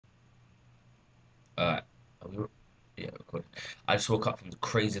Alright. Are we- Yeah, recording. I just woke up from the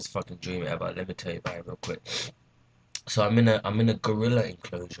craziest fucking dream ever. Let me tell you about it real quick. So I'm in a gorilla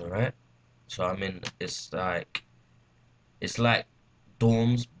enclosure, right? So it's like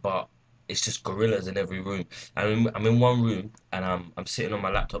dorms, but it's just gorillas in every room. I'm in one room and I'm sitting on my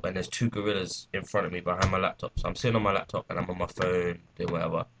laptop and there's two gorillas in front of me behind my laptop. So I'm sitting on my laptop and I'm on my phone doing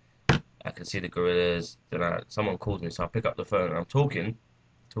whatever. I can see the gorillas. Someone calls me, so I pick up the phone and I'm talking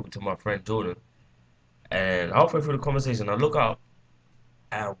to my friend Jordan. And halfway through the conversation, I look up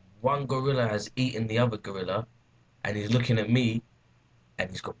and one gorilla has eaten the other gorilla, and he's looking at me, and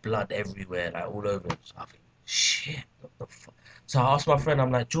he's got blood everywhere, like all over him. So I think, shit, what the fuck? So I asked my friend,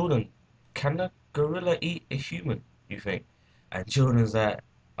 I'm like, Jordan, can a gorilla eat a human? You think? And Jordan's like,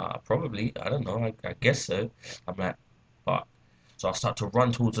 probably. I don't know. I guess so. I'm like, fuck. So I start to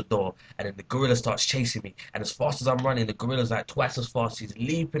run towards the door, and then the gorilla starts chasing me. And as fast as I'm running, the gorilla's like twice as fast. He's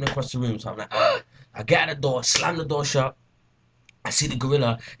leaping across the room. So I'm like, I get out the door, slam the door shut. I see the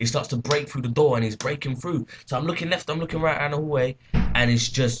gorilla. He starts to break through the door, and he's breaking through. So I'm looking left, I'm looking right down the hallway, and it's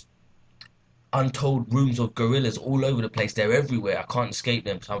just untold rooms of gorillas all over the place. They're everywhere. I can't escape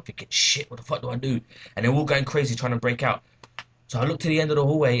them. So I'm thinking, shit, what the fuck do I do? And they're all going crazy trying to break out. So I look to the end of the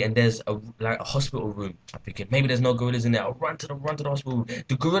hallway and there's a hospital room. I'm thinking maybe there's no gorillas in there. I'll run to the hospital room.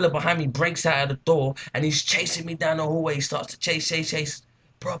 The gorilla behind me breaks out of the door and he's chasing me down the hallway. He starts to chase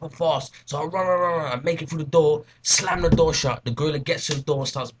proper fast. So I run. I make it through the door, slam the door shut. The gorilla gets to the door,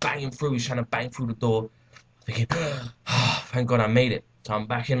 starts banging through. He's trying to bang through the door. I'm thinking, thank God I made it. So I'm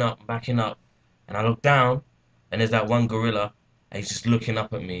backing up, and I look down and there's that one gorilla and he's just looking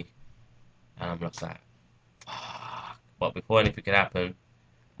up at me, and I'm just like, fuck. But before anything could happen,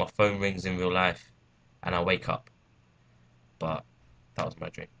 my phone rings in real life, and I wake up. But that was my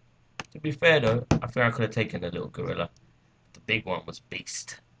dream. To be fair though, I think I could have taken the little gorilla. The big one was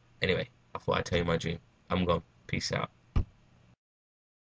beast. Anyway, I thought I'd tell you my dream. I'm gone. Peace out.